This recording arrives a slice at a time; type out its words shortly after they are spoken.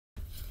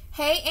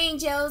Hey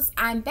angels,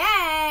 I'm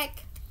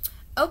back.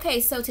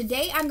 Okay, so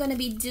today I'm going to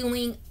be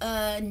doing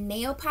a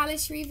nail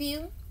polish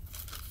review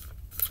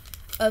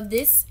of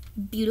this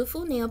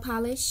beautiful nail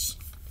polish.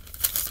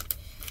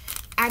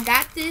 I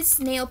got this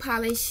nail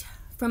polish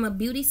from a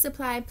beauty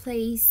supply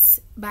place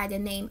by the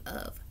name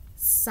of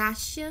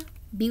Sasha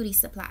Beauty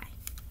Supply.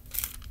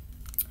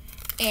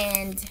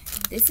 And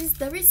this is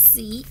the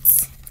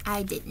receipt.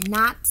 I did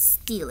not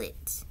steal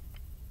it.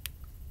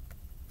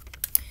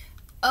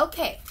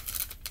 Okay.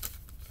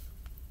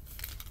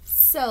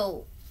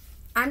 So,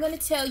 I'm going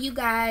to tell you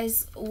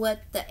guys what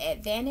the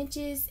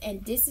advantages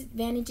and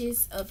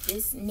disadvantages of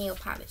this nail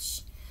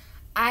polish.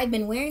 I've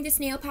been wearing this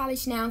nail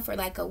polish now for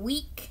like a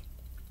week,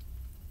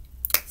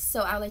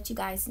 so I'll let you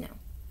guys know.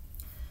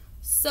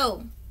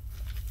 So,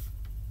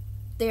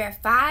 there are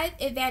 5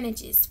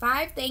 advantages,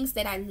 5 things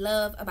that I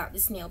love about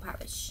this nail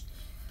polish.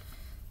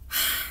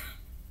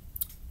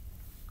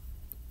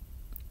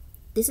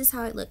 This is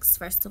how it looks,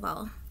 first of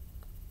all.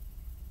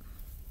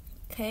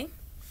 Okay?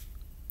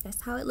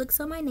 That's how it looks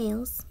on my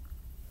nails.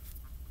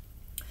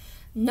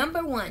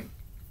 Number 1,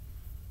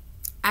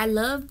 I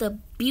love the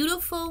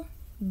beautiful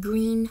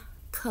green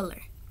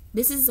color.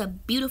 This is a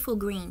beautiful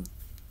green.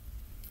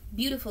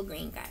 Beautiful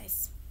green,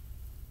 guys.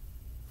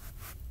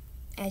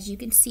 As you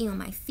can see on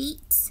my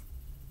feet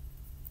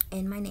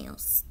and my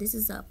nails. This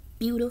is a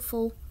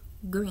beautiful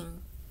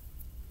green.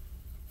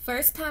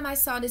 First time I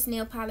saw this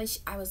nail polish,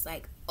 I was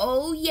like,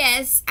 oh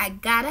yes, I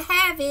gotta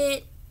have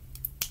it.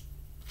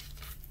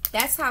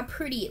 That's how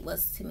pretty it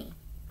was to me.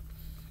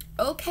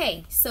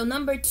 Okay, so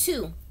number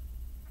 2.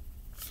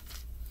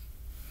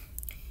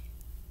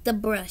 The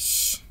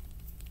brush.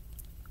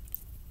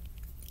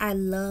 I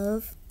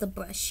love the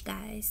brush,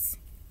 guys.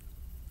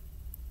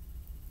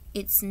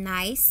 It's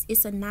nice.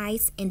 It's a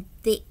nice and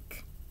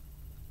thick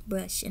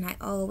brush, and I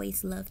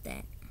always love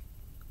that.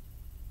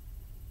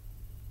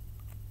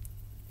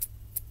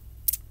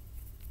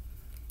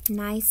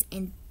 Nice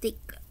and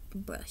thick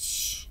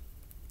brush.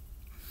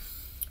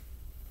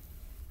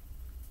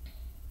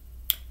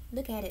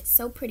 Look at it,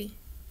 so pretty.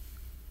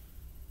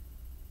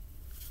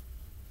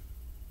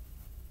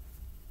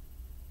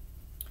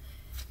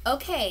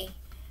 Okay,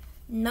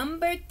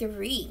 number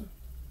 3.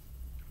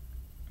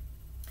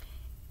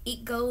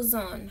 It goes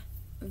on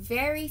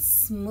very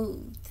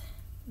smooth.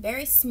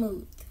 Very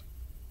smooth.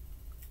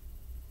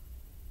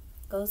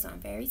 Goes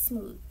on very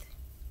smooth.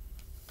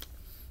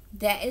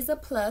 That is a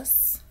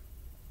plus.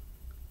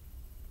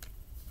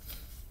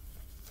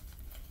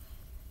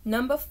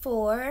 Number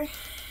 4.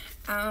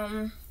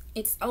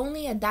 It's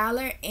only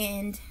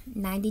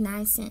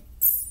 $1.99.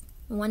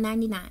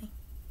 $1.99.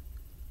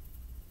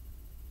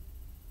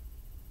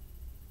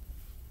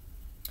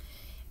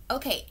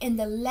 Okay, and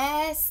the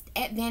last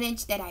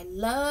advantage that I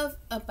love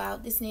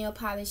about this nail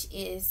polish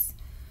is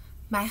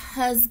my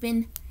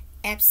husband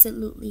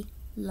absolutely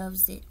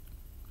loves it.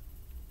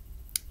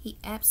 He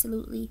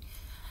absolutely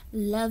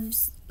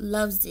loves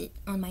it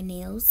on my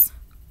nails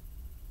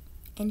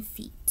and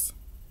feet.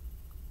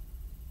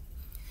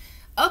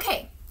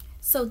 Okay.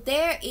 So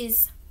there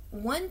is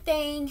one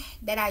thing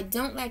that I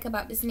don't like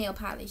about this nail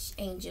polish,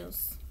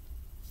 angels.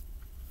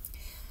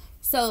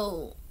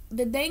 So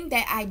the thing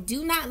that I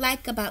do not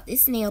like about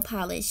this nail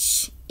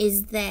polish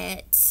is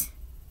that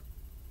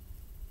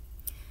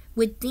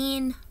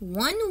within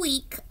 1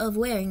 week of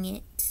wearing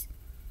it,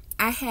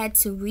 I had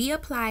to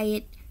reapply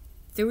it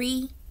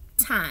 3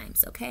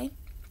 times, okay?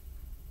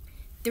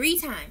 3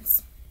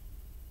 times.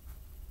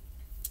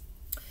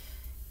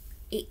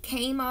 It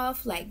came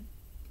off like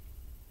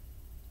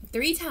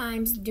 3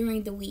 times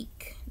during the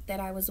week that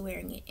I was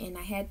wearing it, and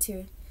I had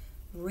to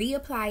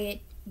reapply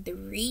it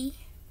 3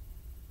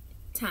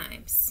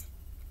 times.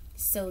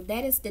 So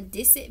that is the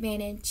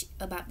disadvantage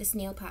about this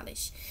nail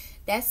polish.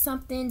 That's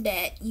something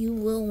that you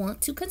will want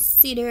to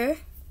consider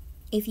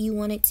if you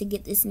wanted to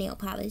get this nail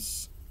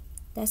polish.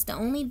 That's the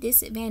only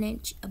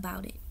disadvantage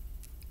about it.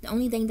 The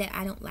only thing that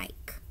I don't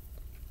like.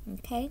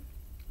 Okay?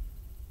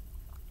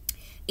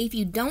 If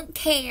you don't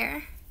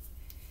care,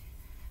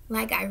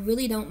 like, I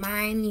really don't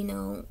mind, you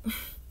know.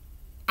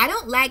 I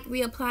don't like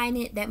reapplying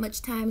it that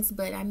much times,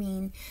 but I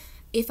mean,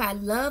 if I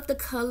love the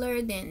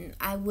color, then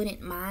I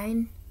wouldn't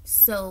mind.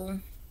 So,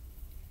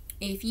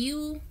 if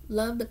you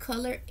love the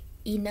color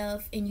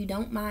enough and you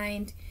don't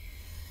mind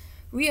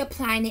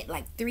reapplying it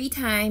like 3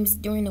 times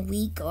during the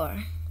week,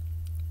 or,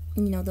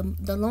 you know,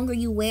 the longer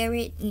you wear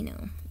it, you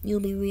know, you'll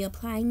be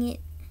reapplying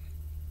it.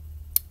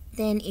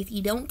 Then if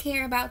you don't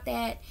care about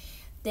that,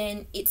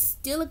 then it's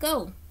still a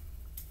go.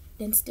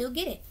 Then still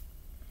get it.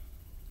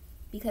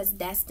 Because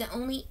that's the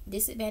only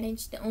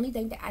disadvantage, the only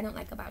thing that I don't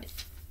like about it.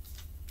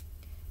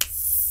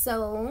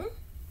 So,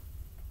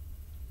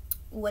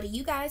 what do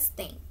you guys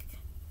think?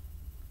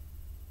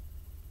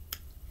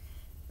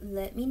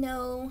 Let me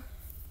know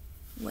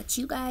what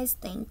you guys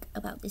think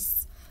about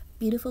this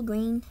beautiful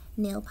green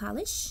nail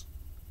polish.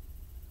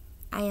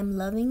 I am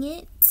loving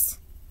it.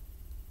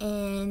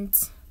 And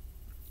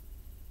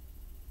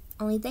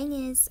only thing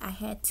is, I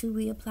had to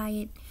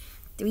reapply it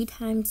 3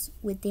 times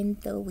within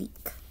the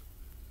week.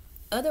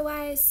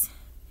 Otherwise,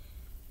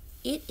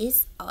 It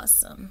is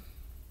awesome.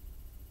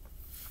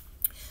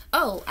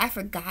 Oh, I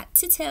forgot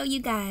to tell you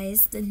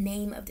guys the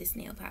name of this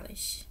nail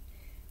polish.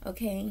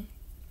 Okay,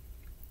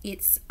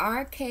 it's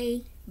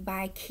RK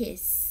by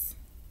Kiss.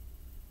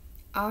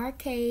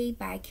 RK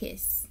by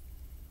Kiss.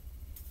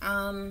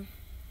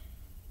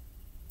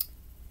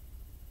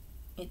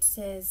 It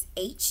says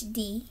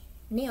HD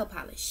nail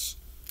polish.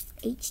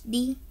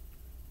 HD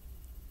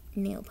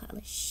nail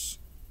polish.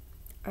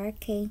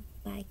 RK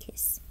by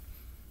Kiss.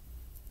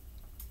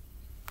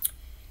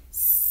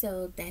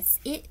 So that's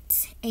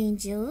it,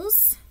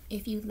 angels.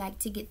 If you'd like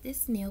to get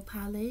this nail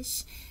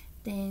polish,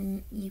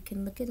 then you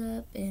can look it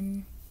up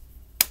and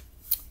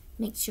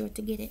make sure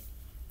to get it.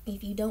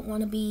 If you don't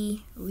want to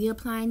be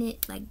reapplying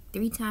it like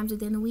 3 times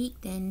within a week,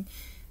 then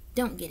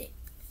don't get it.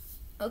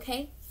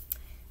 Okay?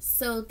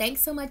 So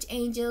thanks so much,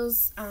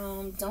 angels.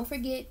 Don't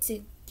forget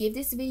to give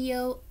this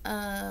video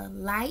a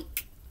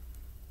like,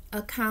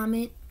 a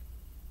comment.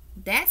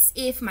 That's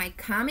if my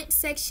comment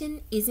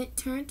section isn't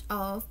turned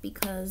off,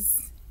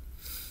 because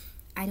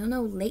I don't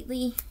know,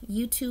 lately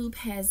YouTube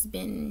has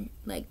been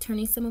like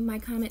turning some of my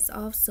comments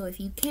off. So if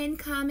you can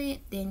comment,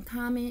 then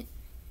comment,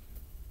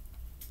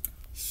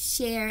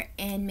 share,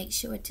 and make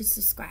sure to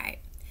subscribe.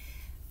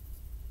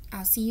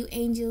 I'll see you,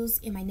 angels,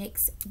 in my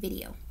next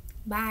video.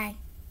 Bye.